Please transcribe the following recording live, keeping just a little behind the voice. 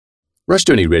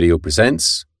Rushdoony Radio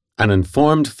presents An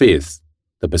Informed Faith,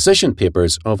 the Position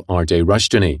Papers of R.J.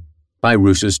 Rushdoony by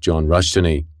Rousas John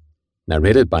Rushdoony,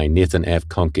 narrated by Nathan F.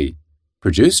 Conkey,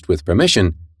 produced with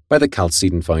permission by the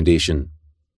Chalcedon Foundation.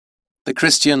 The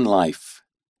Christian Life.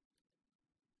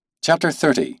 Chapter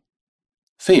 30.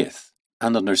 Faith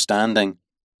and Understanding.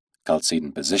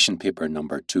 Chalcedon Position Paper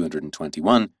number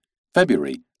 221,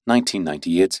 February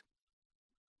 1998.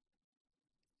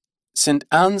 St.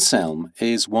 Anselm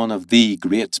is one of the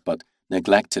great but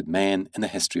neglected men in the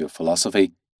history of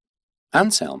philosophy.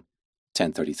 Anselm,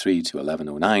 1033 to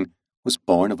 1109, was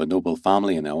born of a noble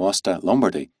family in Aosta,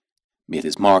 Lombardy, made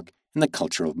his mark in the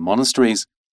culture of monasteries,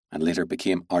 and later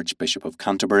became Archbishop of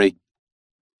Canterbury.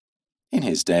 In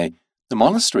his day, the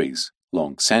monasteries,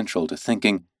 long central to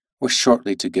thinking, were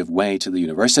shortly to give way to the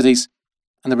universities,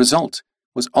 and the result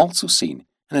was also seen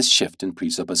in his shift in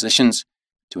presuppositions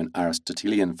to an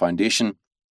Aristotelian foundation.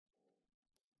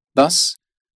 Thus,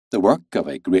 the work of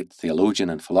a great theologian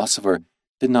and philosopher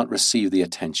did not receive the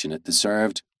attention it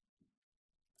deserved.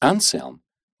 Anselm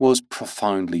was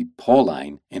profoundly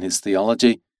Pauline in his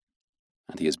theology,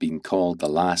 and he has been called the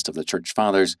last of the Church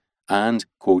Fathers and,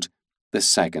 quote, the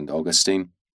second Augustine.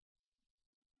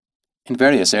 In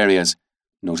various areas,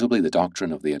 notably the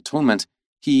doctrine of the atonement,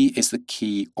 he is the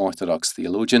key orthodox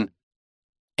theologian.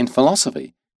 In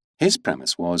philosophy, his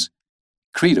premise was,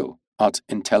 credo aut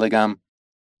intelligam,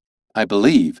 I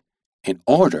believe in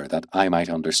order that I might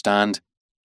understand.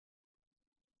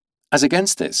 As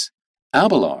against this,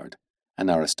 Abelard,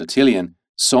 an Aristotelian,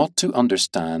 sought to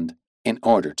understand in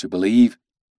order to believe.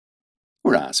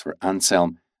 Whereas for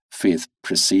Anselm, faith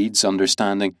precedes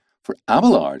understanding, for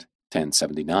Abelard,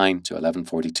 1079 to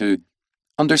 1142,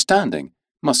 understanding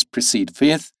must precede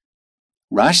faith.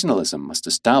 Rationalism must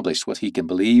establish what he can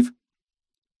believe.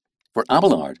 For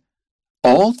Abelard,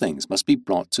 all things must be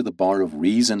brought to the bar of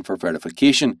reason for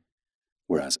verification,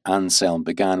 whereas Anselm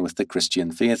began with the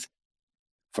Christian faith.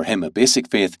 For him, a basic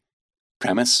faith,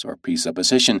 premise or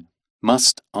presupposition,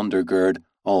 must undergird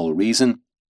all reason.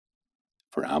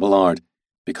 For Abelard,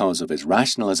 because of his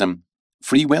rationalism,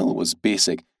 free will was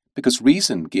basic because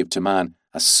reason gave to man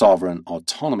a sovereign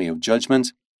autonomy of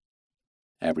judgment.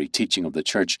 Every teaching of the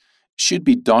Church should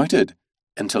be doubted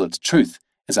until its truth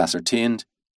is ascertained.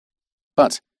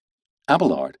 But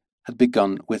Abelard had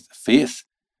begun with faith,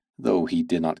 though he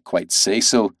did not quite say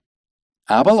so.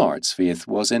 Abelard's faith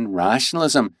was in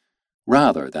rationalism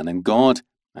rather than in God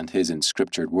and his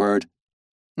inscriptured word.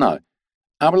 Now,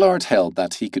 Abelard held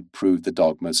that he could prove the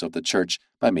dogmas of the Church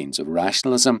by means of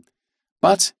rationalism,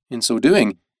 but in so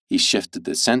doing, he shifted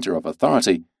the centre of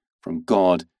authority from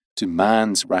God to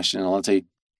man's rationality.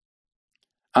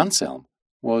 Anselm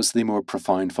was the more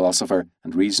profound philosopher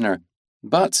and reasoner,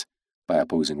 but by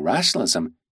opposing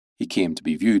rationalism, he came to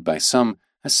be viewed by some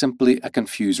as simply a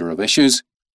confuser of issues.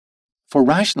 For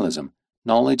rationalism,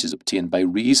 knowledge is obtained by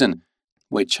reason,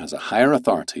 which has a higher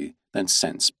authority than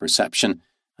sense perception,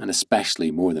 and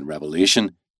especially more than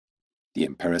revelation. The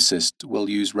empiricist will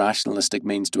use rationalistic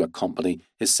means to accompany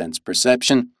his sense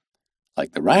perception.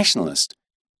 Like the rationalist,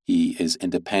 he is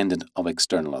independent of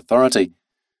external authority,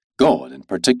 God in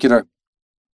particular.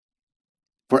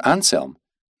 For Anselm,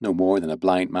 no more than a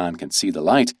blind man can see the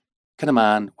light, can a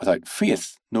man without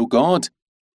faith know God.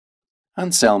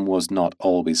 Anselm was not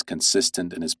always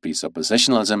consistent in his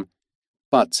presuppositionalism,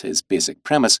 but his basic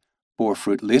premise bore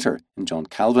fruit later in John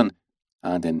Calvin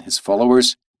and in his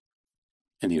followers.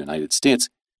 In the United States,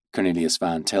 Cornelius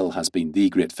Van Til has been the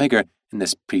great figure in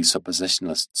this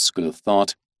presuppositionalist school of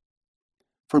thought.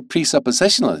 For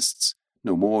presuppositionalists,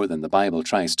 no more than the Bible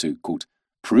tries to, quote,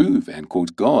 prove, end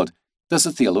quote, God, does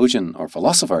the theologian or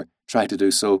philosopher try to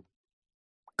do so.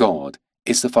 God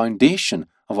is the foundation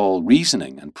of all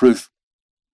reasoning and proof.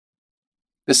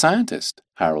 The scientist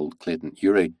Harold Clayton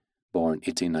Urey, born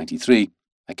 1893,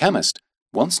 a chemist,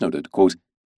 once noted, quote,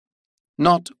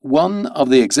 not one of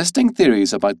the existing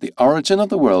theories about the origin of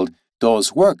the world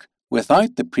does work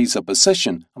without the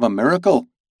presupposition of a miracle,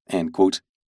 end quote.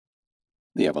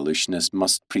 The evolutionist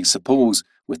must presuppose,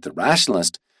 with the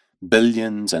rationalist,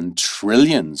 billions and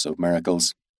trillions of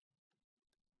miracles.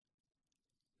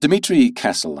 Dimitri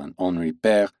Kessel and Henri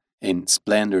Père, in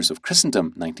Splendours of Christendom,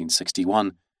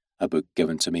 1961, a book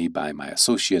given to me by my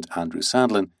associate Andrew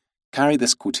Sandlin, carry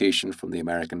this quotation from the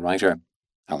American writer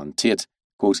Alan Tate,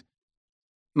 quote,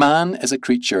 man is a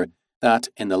creature that,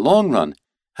 in the long run,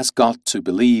 has got to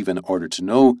believe in order to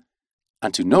know,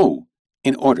 and to know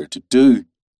in order to do,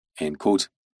 end quote.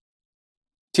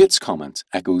 Tate's comment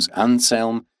echoes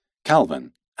Anselm,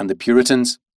 Calvin, and the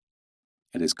Puritans.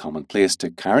 It is commonplace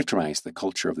to characterize the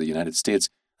culture of the United States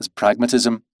as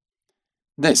pragmatism.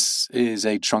 This is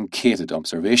a truncated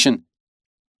observation.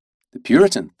 The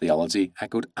Puritan theology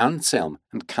echoed Anselm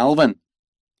and Calvin.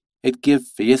 It gave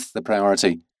faith the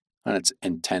priority, and its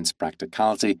intense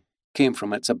practicality came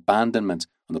from its abandonment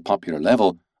on the popular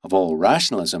level of all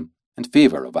rationalism in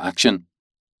favour of action.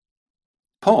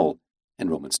 Paul, in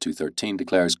Romans 2:13,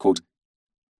 declares, quote,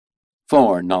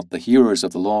 "For not the hearers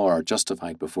of the law are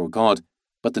justified before God,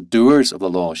 but the doers of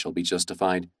the law shall be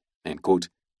justified." End quote.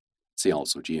 See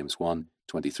also James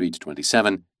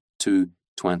 1:23-27,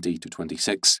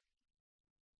 2:20-26.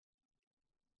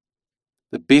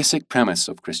 The basic premise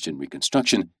of Christian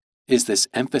reconstruction is this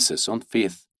emphasis on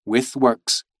faith with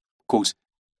works, quote,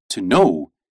 "to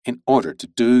know in order to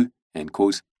do," end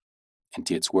quote, in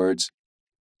Tate's words.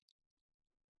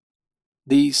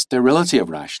 The sterility of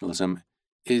rationalism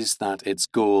is that its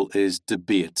goal is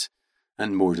debate,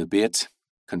 and more debate,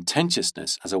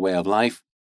 contentiousness as a way of life.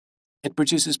 It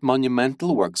produces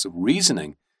monumental works of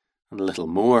reasoning and little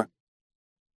more.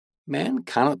 Men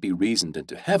cannot be reasoned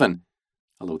into heaven,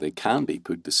 although they can be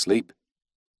put to sleep.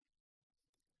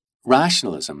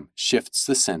 Rationalism shifts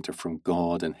the centre from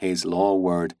God and His law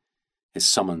word, His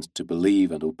summons to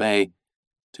believe and obey,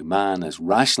 to man as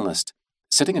rationalist,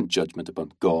 sitting in judgment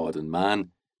upon God and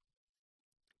man.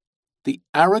 The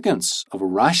arrogance of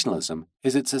rationalism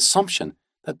is its assumption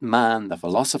that man, the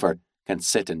philosopher, can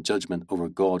sit in judgment over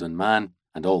God and man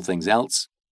and all things else.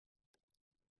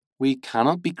 We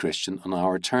cannot be Christian on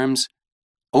our terms,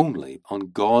 only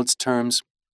on God's terms.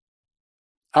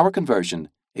 Our conversion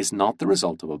is not the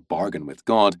result of a bargain with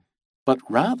God, but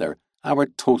rather our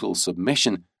total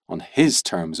submission on His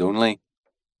terms only.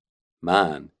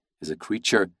 Man is a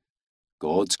creature,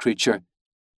 God's creature,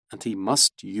 and he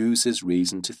must use his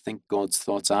reason to think God's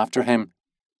thoughts after him,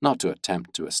 not to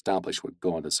attempt to establish what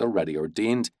God has already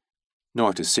ordained,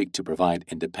 nor to seek to provide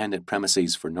independent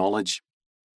premises for knowledge.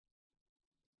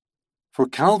 For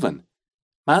Calvin,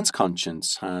 man's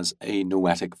conscience has a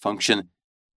noetic function.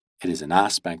 It is an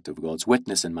aspect of God's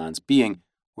witness in man's being,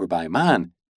 whereby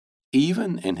man,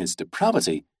 even in his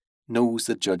depravity, knows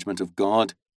the judgment of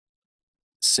God.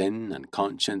 Sin and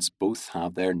conscience both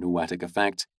have their noetic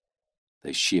effect.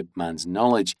 They shape man's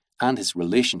knowledge and his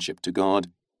relationship to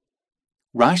God.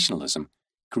 Rationalism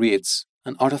creates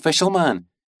an artificial man,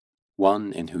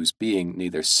 one in whose being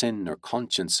neither sin nor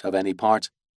conscience have any part.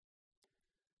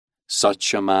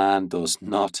 Such a man does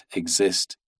not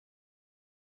exist.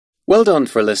 Well done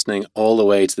for listening all the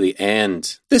way to the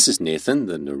end. This is Nathan,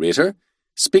 the narrator,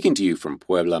 speaking to you from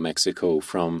Puebla, Mexico,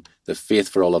 from the Faith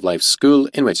for All of Life school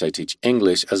in which I teach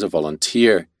English as a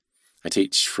volunteer. I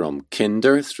teach from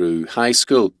kinder through high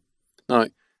school. Now,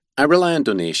 I rely on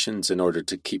donations in order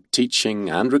to keep teaching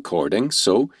and recording,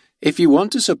 so if you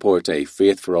want to support a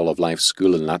Faith for All of Life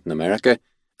school in Latin America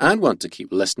and want to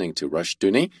keep listening to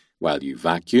Rushdoony while you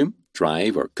vacuum,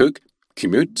 drive or cook,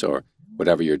 commute or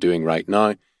whatever you're doing right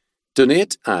now,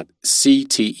 donate at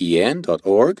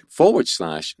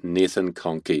cten.org/Nathan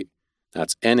Conkey.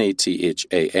 That's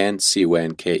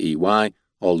NATHANCONKEY,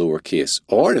 all lowercase.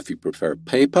 Or if you prefer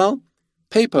PayPal,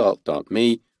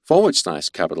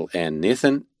 paypal.me/N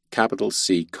Nathan,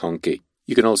 C Conkey.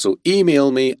 You can also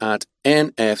email me at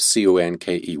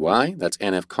nfconkey, that's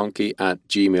nfconkey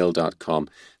 @gmail.com.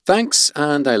 Thanks,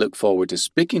 and I look forward to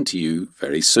speaking to you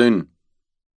very soon.